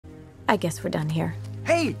I guess we're done here.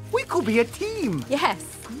 Hey, we could be a team.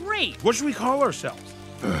 Yes. Great! What should we call ourselves?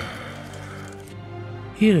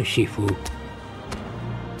 Here, Shifu.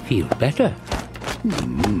 Feel better.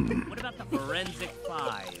 What about the Forensic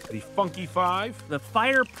 5? The Funky 5? The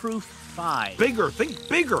Fireproof 5? Bigger, think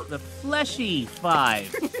bigger. The Fleshy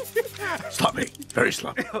 5? Sloppy, very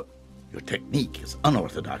sloppy. Your technique is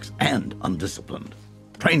unorthodox and undisciplined.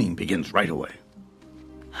 Training begins right away.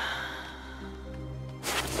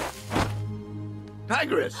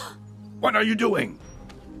 Tigress, what are you doing?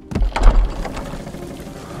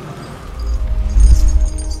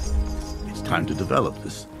 It's time to develop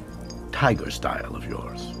this tiger style of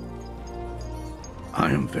yours. I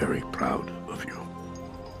am very proud of you.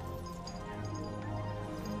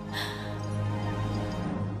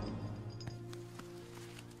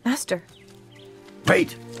 Master.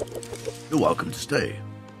 Wait! You're welcome to stay.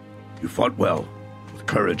 You fought well, with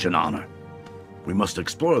courage and honor. We must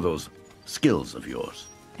explore those skills of yours.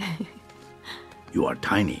 You are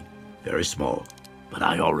tiny, very small, but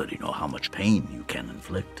I already know how much pain you can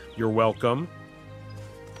inflict. You're welcome.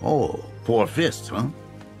 Oh, 4 fists, huh?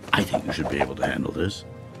 I think you should be able to handle this.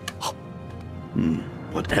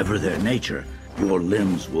 Whatever their nature, your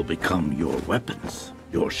limbs will become your weapons,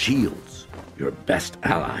 your shields, your best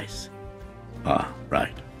allies. Ah,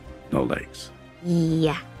 right. No legs.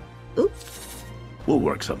 Yeah. Oops. We'll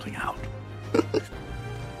work something out.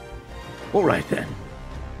 All right, then.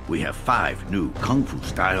 We have 5 new kung fu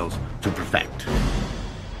styles to perfect.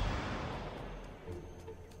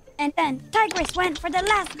 And then Tigress went for the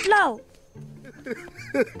last blow.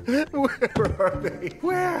 Where are they?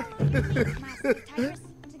 Where? Master Tigress,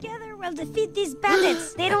 together we'll defeat these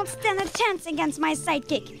bandits. They don't stand a chance against my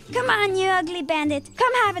sidekick. Come on, you ugly bandit.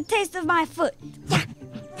 Come have a taste of my foot.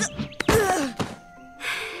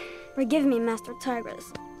 Forgive me, Master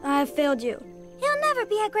Tigress. I have failed you. He'll never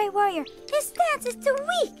be a great warrior. His stance is too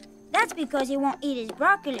weak. That's because he won't eat his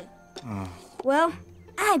broccoli. Well,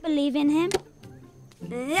 I believe in him.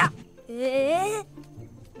 Yes.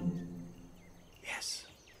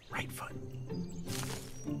 Right foot.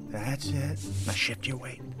 That's it. Now shift your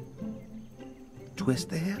weight. Twist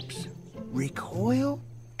the hips. Recoil.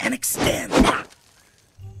 And extend.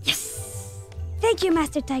 Yes! Thank you,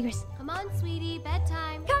 Master Tigress. Come on, sweetie,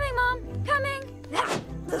 bedtime. Coming, Mom. Coming.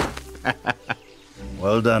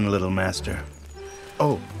 Well done, little master.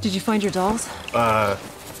 Oh, Did you find your dolls?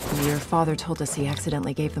 Your father told us he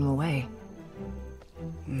accidentally gave them away.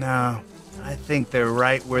 no. I think they're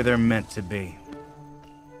right where they're meant to be.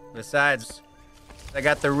 Besides, I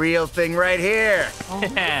got the real thing right here.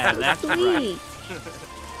 Yeah, that's right.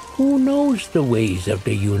 Who knows the ways of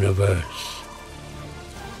the universe?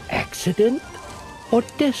 Accident or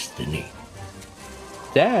destiny?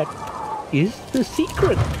 That is the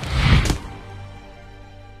secret.